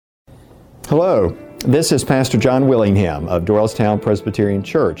Hello, this is Pastor John Willingham of Doylestown Presbyterian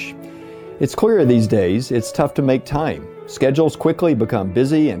Church. It's clear these days it's tough to make time. Schedules quickly become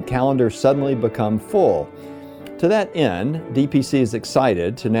busy and calendars suddenly become full. To that end, DPC is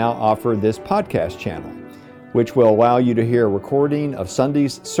excited to now offer this podcast channel, which will allow you to hear a recording of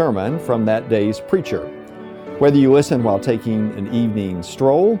Sunday's sermon from that day's preacher. Whether you listen while taking an evening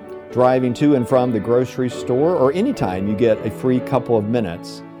stroll, driving to and from the grocery store, or anytime you get a free couple of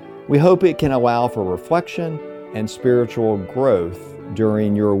minutes, we hope it can allow for reflection and spiritual growth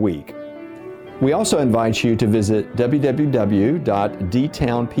during your week. We also invite you to visit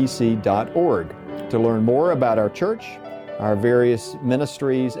www.dtownpc.org to learn more about our church, our various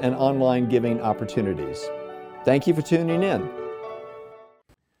ministries, and online giving opportunities. Thank you for tuning in.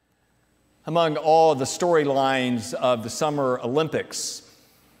 Among all the storylines of the Summer Olympics,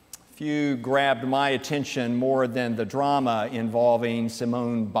 few grabbed my attention more than the drama involving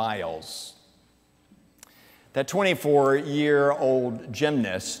Simone Biles. That 24-year-old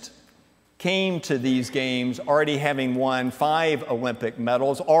gymnast came to these games already having won 5 Olympic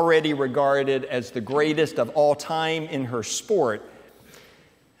medals, already regarded as the greatest of all time in her sport.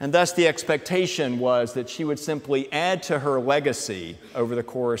 And thus the expectation was that she would simply add to her legacy over the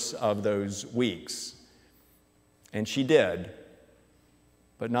course of those weeks. And she did,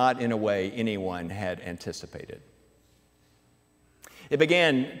 but not in a way anyone had anticipated. It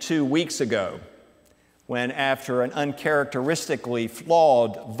began 2 weeks ago when, after an uncharacteristically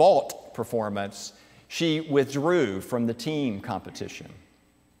flawed vault performance, she withdrew from the team competition.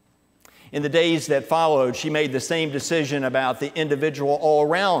 In the days that followed, she made the same decision about the individual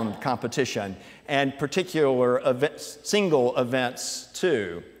all-around competition and particular single events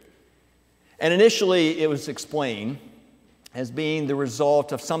too. And initially it was explained as being the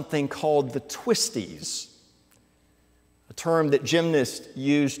result of something called the twisties, a term that gymnasts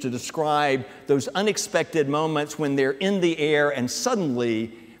use to describe those unexpected moments when they're in the air and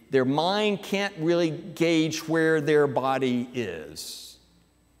suddenly their mind can't really gauge where their body is.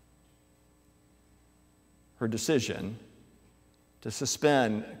 Her decision to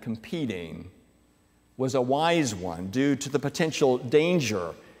suspend competing was a wise one due to the potential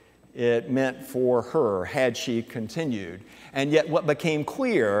danger it meant for her had she continued. And yet what became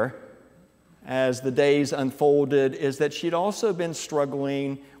clear as the days unfolded is that she'd also been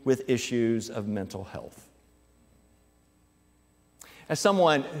struggling with issues of mental health. As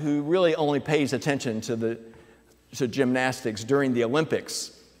someone who really only pays attention to gymnastics during the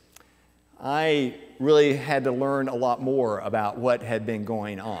Olympics, I really had to learn a lot more about what had been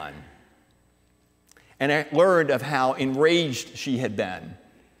going on. And I learned of how enraged she had been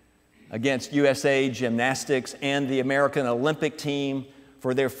against USA Gymnastics and the American Olympic team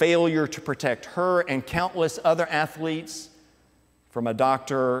for their failure to protect her and countless other athletes from a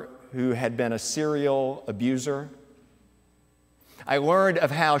doctor who had been a serial abuser. I learned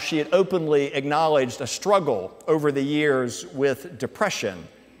of how she had openly acknowledged a struggle over the years with depression.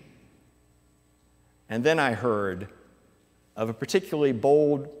 And then I heard of a particularly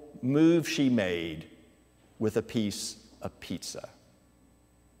bold move she made with a piece of pizza.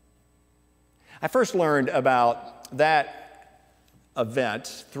 I first learned about that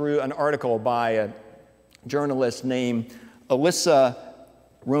event through an article by a journalist named Alyssa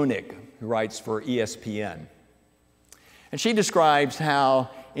Roenig, who writes for ESPN. And she describes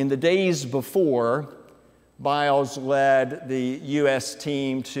how in the days before Biles led the U.S.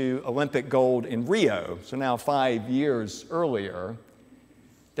 team to Olympic gold in Rio, so now 5 years earlier,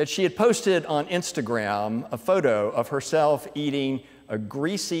 that she had posted on Instagram a photo of herself eating a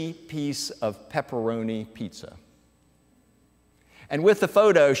greasy piece of pepperoni pizza. And with the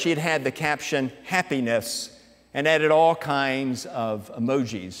photo, she had had the caption, "happiness," and added all kinds of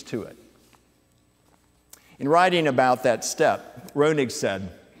emojis to it. In writing about that step, Roenig said,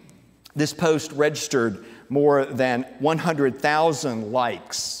 "This post registered more than 100,000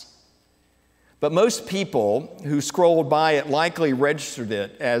 likes. But most people who scrolled by it likely registered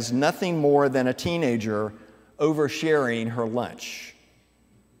it as nothing more than a teenager oversharing her lunch.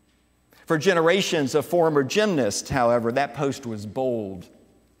 For generations of former gymnasts, however, that post was bold.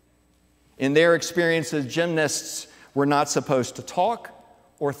 In their experiences, gymnasts were not supposed to talk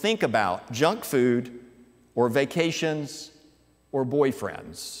or think about junk food or vacations or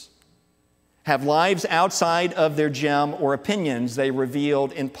boyfriends, have lives outside of their gym or opinions they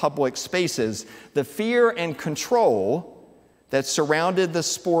revealed in public spaces. The fear and control that surrounded the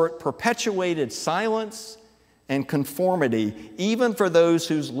sport perpetuated silence and conformity, even for those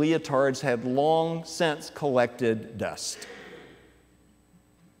whose leotards had long since collected dust."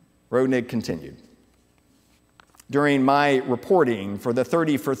 Roenig continued, during my reporting for the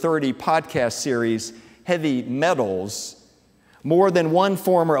 30 for 30 podcast series, Heavy Metals, more than one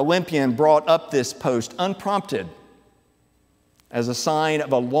former Olympian brought up this post unprompted as a sign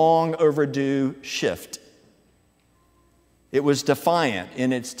of a long overdue shift. It was defiant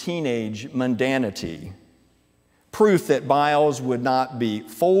in its teenage mundanity, proof that Biles would not be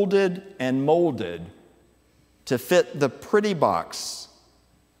folded and molded to fit the pretty box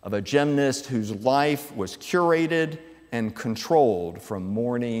of a gymnast whose life was curated and controlled from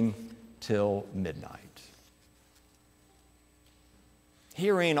morning till midnight.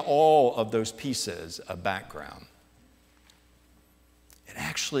 Hearing all of those pieces of background, it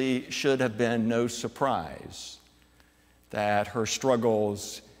actually should have been no surprise that her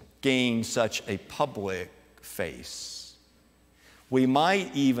struggles gained such a public face. We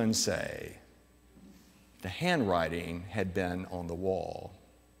might even say the handwriting had been on the wall.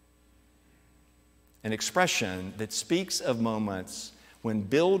 An expression that speaks of moments when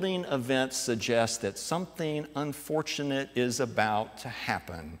building events suggest that something unfortunate is about to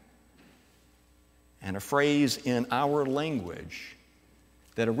happen, and a phrase in our language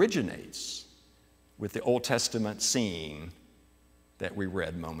that originates with the Old Testament scene that we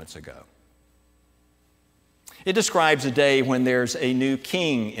read moments ago. It describes a day when there's a new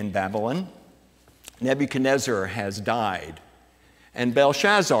king in Babylon. Nebuchadnezzar has died, and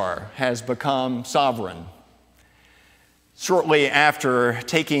Belshazzar has become sovereign. Shortly after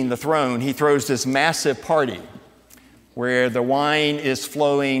taking the throne, he throws this massive party where the wine is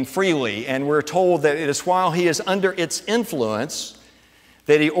flowing freely, and we're told that it is while he is under its influence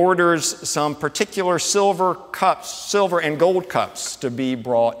that he orders some particular silver and gold cups to be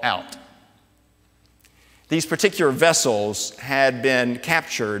brought out. These particular vessels had been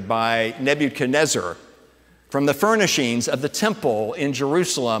captured by Nebuchadnezzar from the furnishings of the temple in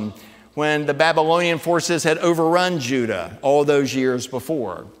Jerusalem when the Babylonian forces had overrun Judah all those years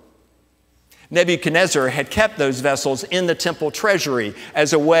before. Nebuchadnezzar had kept those vessels in the temple treasury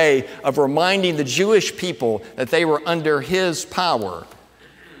as a way of reminding the Jewish people that they were under his power.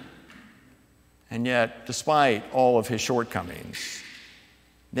 And yet, despite all of his shortcomings,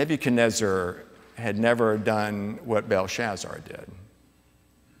 Nebuchadnezzar had never done what Belshazzar did.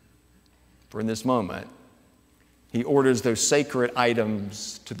 For in this moment, he orders those sacred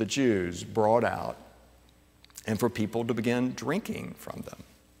items to the Jews brought out and for people to begin drinking from them.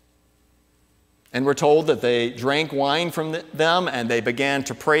 And we're told that they drank wine from them and they began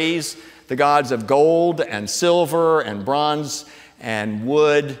to praise the gods of gold and silver and bronze and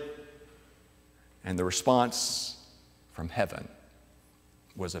wood. And the response from heaven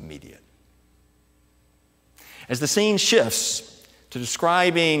was immediate. As the scene shifts to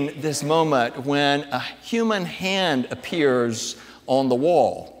describing this moment when a human hand appears on the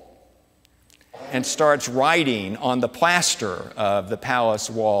wall and starts writing on the plaster of the palace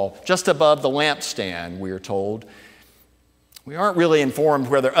wall just above the lampstand, we are told. We aren't really informed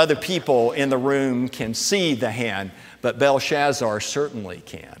whether other people in the room can see the hand, but Belshazzar certainly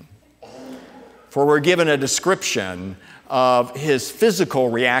can. For we're given a description of his physical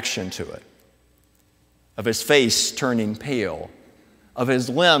reaction to it, of his face turning pale, of his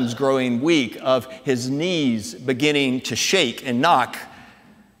limbs growing weak, of his knees beginning to shake and knock,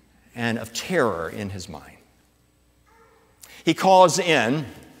 and of terror in his mind. He calls in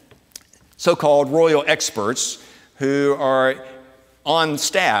so-called royal experts who are on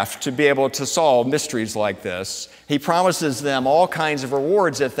staff to be able to solve mysteries like this. He promises them all kinds of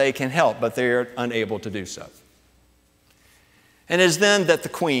rewards if they can help, but they're unable to do so. And it is then that the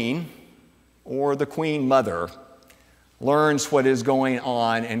queen, or the queen mother, learns what is going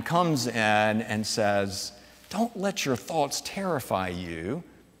on and comes in and says, "Don't let your thoughts terrify you.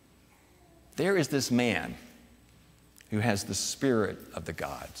 There is this man who has the spirit of the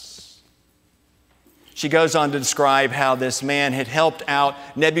gods." She goes on to describe how this man had helped out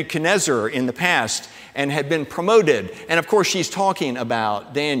Nebuchadnezzar in the past and had been promoted. And of course, she's talking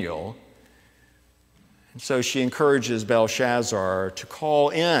about Daniel. And so she encourages Belshazzar to call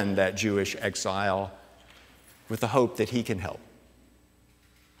in that Jewish exile with the hope that he can help.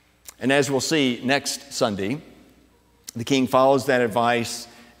 And as we'll see next Sunday, the king follows that advice.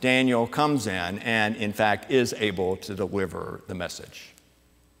 Daniel comes in and, in fact, is able to deliver the message.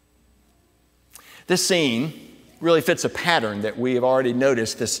 This scene really fits a pattern that we have already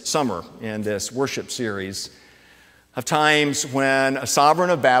noticed this summer in this worship series of times when a sovereign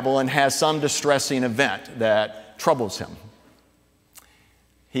of Babylon has some distressing event that troubles him.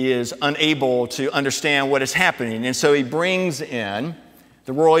 He is unable to understand what is happening, and so he brings in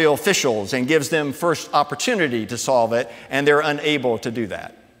the royal officials and gives them first opportunity to solve it, and they're unable to do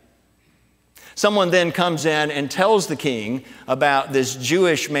that. Someone then comes in and tells the king about this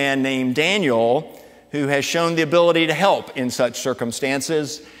Jewish man named Daniel who has shown the ability to help in such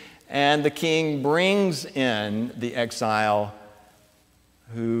circumstances. And the king brings in the exile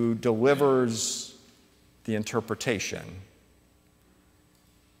who delivers the interpretation,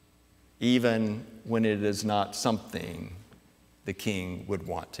 even when it is not something the king would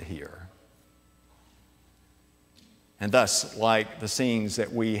want to hear. And thus, like the scenes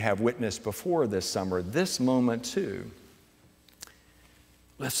that we have witnessed before this summer, this moment too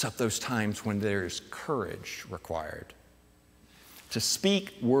lifts up those times when there is courage required to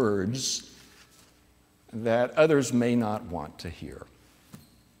speak words that others may not want to hear.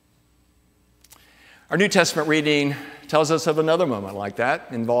 Our New Testament reading tells us of another moment like that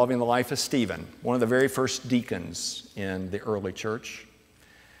involving the life of Stephen, one of the very first deacons in the early church.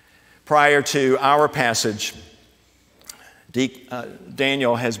 Prior to our passage, Stephen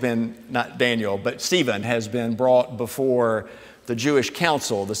has been brought before the Jewish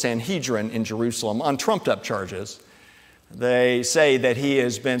council, the Sanhedrin in Jerusalem, on trumped-up charges. They say that he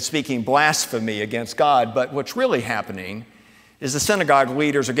has been speaking blasphemy against God, but what's really happening is the synagogue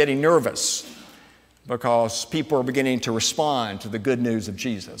leaders are getting nervous because people are beginning to respond to the good news of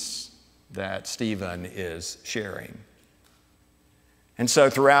Jesus that Stephen is sharing. And so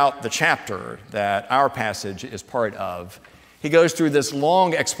throughout the chapter that our passage is part of, he goes through this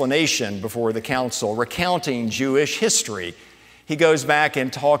long explanation before the council, recounting Jewish history. He goes back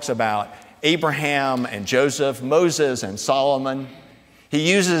and talks about Abraham and Joseph, Moses and Solomon. He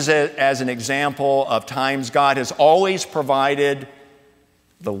uses it as an example of times God has always provided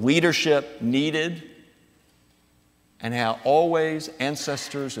the leadership needed, and how always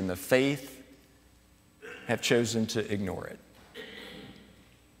ancestors in the faith have chosen to ignore it.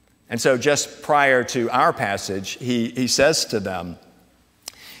 And so just prior to our passage, he says to them,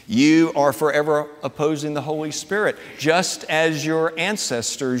 "You are forever opposing the Holy Spirit, just as your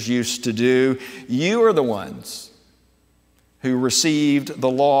ancestors used to do. You are the ones who received the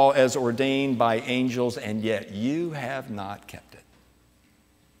law as ordained by angels, and yet you have not kept it."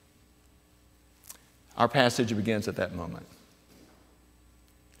 Our passage begins at that moment.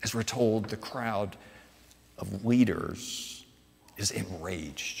 As we're told, the crowd of leaders is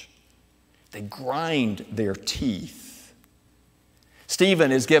enraged. They grind their teeth.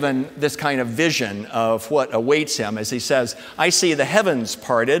 Stephen is given this kind of vision of what awaits him as he says, "I see the heavens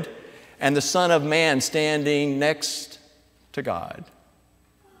parted and the Son of Man standing next to God."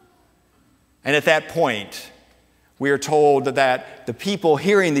 And at that point, we are told that the people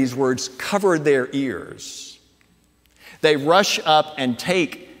hearing these words covered their ears. They rush up and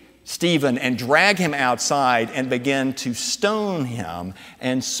take Stephen and drag him outside and begin to stone him,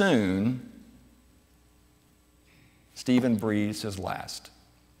 and soon Stephen breathes his last,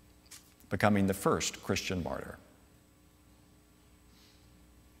 becoming the first Christian martyr.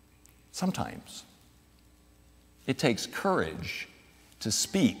 Sometimes it takes courage to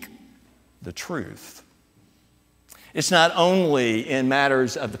speak the truth. It's not only in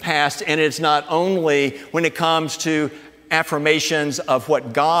matters of the past, and it's not only when it comes to affirmations of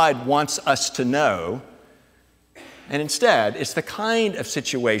what God wants us to know. And instead, it's the kind of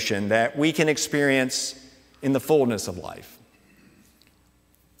situation that we can experience in the fullness of life.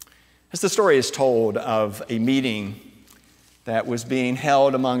 As the story is told of a meeting that was being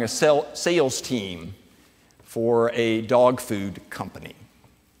held among a sales team for a dog food company.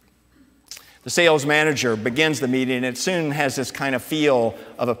 The sales manager begins the meeting, and it soon has this kind of feel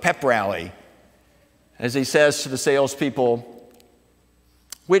of a pep rally as he says to the salespeople,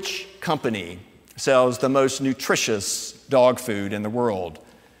 "Which company sells the most nutritious dog food in the world?"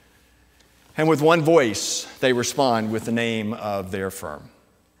 And with one voice, they respond with the name of their firm.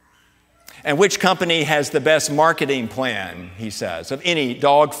 "And which company has the best marketing plan," he says, "of any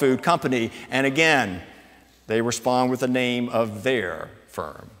dog food company?" And again, they respond with the name of their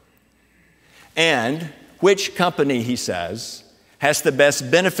firm. "And which company," he says, "has the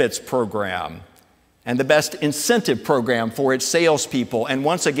best benefits program and the best incentive program for its salespeople?" And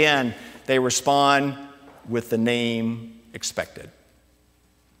once again, they respond with the name expected.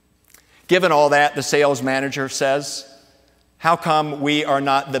 Given all that, the sales manager says, "How come we are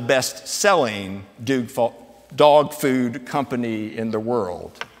not the best-selling dog food company in the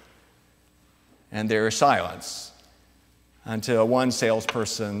world?" And there is silence until one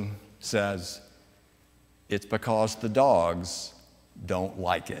salesperson says, "It's because the dogs don't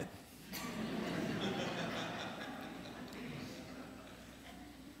like it."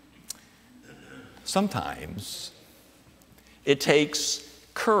 Sometimes it takes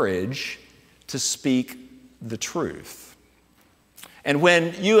courage to speak the truth. And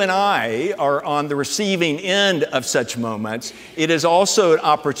when you and I are on the receiving end of such moments, it is also an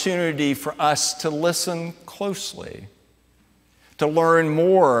opportunity for us to listen closely, to learn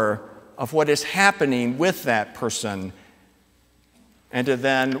more of what is happening with that person, and to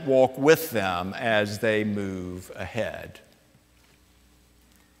then walk with them as they move ahead.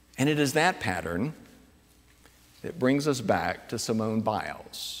 And it is that pattern that brings us back to Simone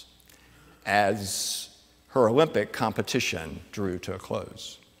Biles as her Olympic competition drew to a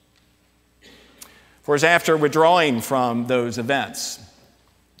close. For as after withdrawing from those events,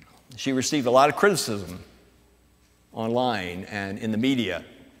 she received a lot of criticism online and in the media,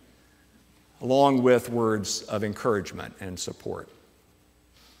 along with words of encouragement and support.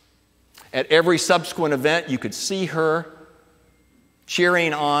 At every subsequent event, you could see her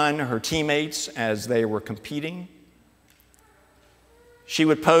cheering on her teammates as they were competing. She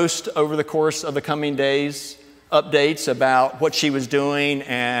would post over the course of the coming days updates about what she was doing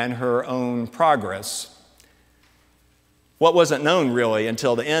and her own progress. What wasn't known really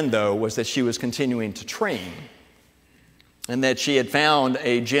until the end, though, was that she was continuing to train and that she had found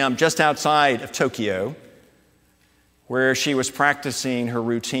a gym just outside of Tokyo where she was practicing her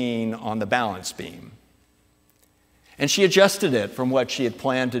routine on the balance beam. And she adjusted it from what she had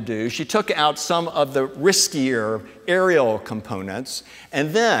planned to do. She took out some of the riskier aerial components,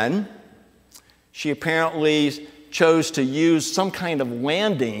 and then she apparently chose to use some kind of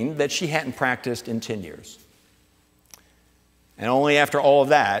landing that she hadn't practiced in 10 years. And only after all of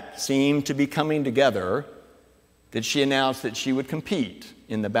that seemed to be coming together did she announce that she would compete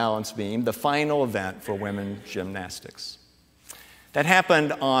in the balance beam, the final event for women's gymnastics. That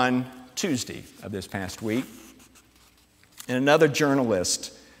happened on Tuesday of this past week. And another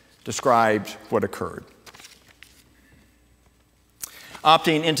journalist described what occurred.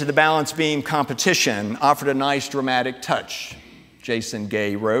 Opting into the balance beam competition offered a nice dramatic touch, Jason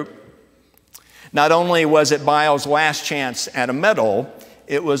Gay wrote. Not only was it Biles' last chance at a medal,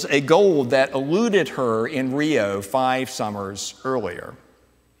 it was a gold that eluded her in Rio 5 summers earlier.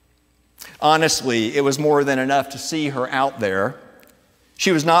 Honestly, it was more than enough to see her out there.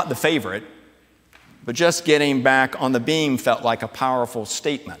 She was not the favorite, but just getting back on the beam felt like a powerful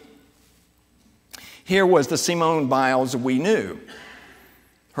statement. Here was the Simone Biles we knew.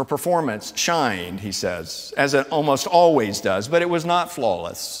 Her performance shined, he says, as it almost always does, but it was not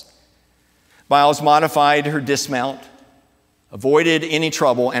flawless. Biles modified her dismount, avoided any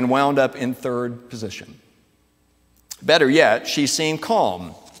trouble, and wound up in 3rd position. Better yet, she seemed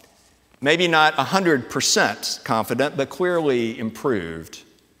calm, maybe not 100% confident, but clearly improved.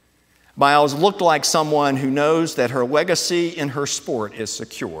 Biles looked like someone who knows that her legacy in her sport is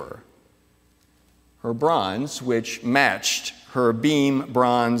secure. Her bronze, which matched her beam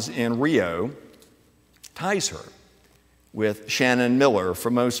bronze in Rio, ties her with Shannon Miller for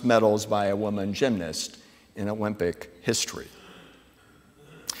most medals by a woman gymnast in Olympic history.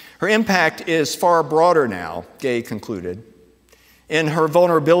 Her impact is far broader now, Gay concluded. In her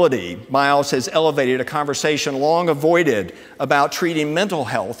vulnerability, Biles has elevated a conversation long avoided about treating mental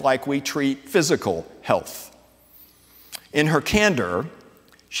health like we treat physical health. In her candor,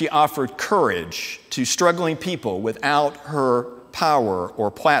 she offered courage to struggling people without her power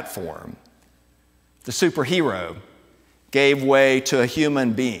or platform. The superhero gave way to a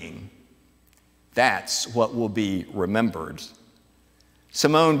human being. That's what will be remembered.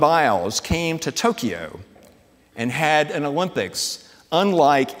 Simone Biles came to Tokyo and had an Olympics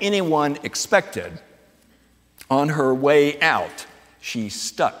unlike anyone expected. On her way out, she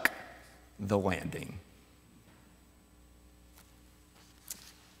stuck the landing.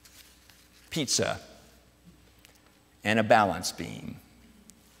 Pizza and a balance beam.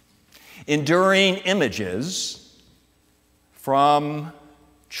 Enduring images from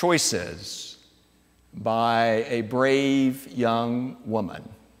choices by a brave young woman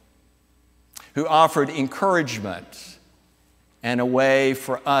who offered encouragement and a way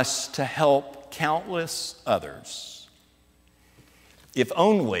for us to help countless others. If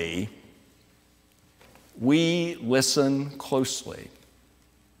only we listen closely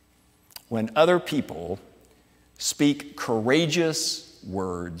when other people speak courageous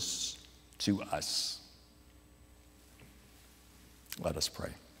words to us. Let us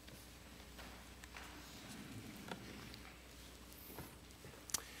pray.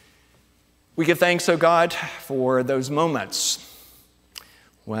 We give thanks, O God, for those moments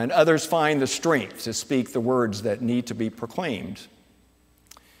when others find the strength to speak the words that need to be proclaimed.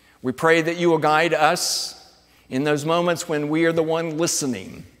 We pray that you will guide us in those moments when we are the one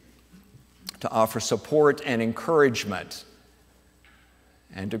listening to offer support and encouragement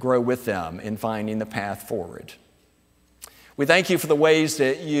and to grow with them in finding the path forward. We thank you for the ways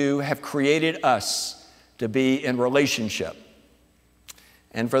that you have created us to be in relationship,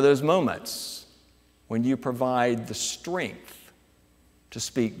 and for those moments when you provide the strength to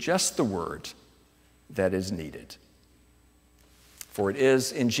speak just the word that is needed. For it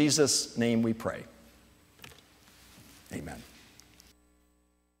is in Jesus' name we pray. Amen.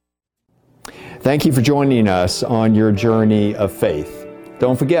 Thank you for joining us on your journey of faith.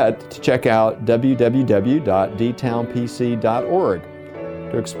 Don't forget to check out www.dtownpc.org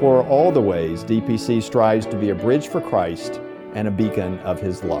to explore all the ways DPC strives to be a bridge for Christ and a beacon of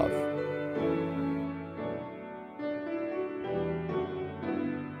His love.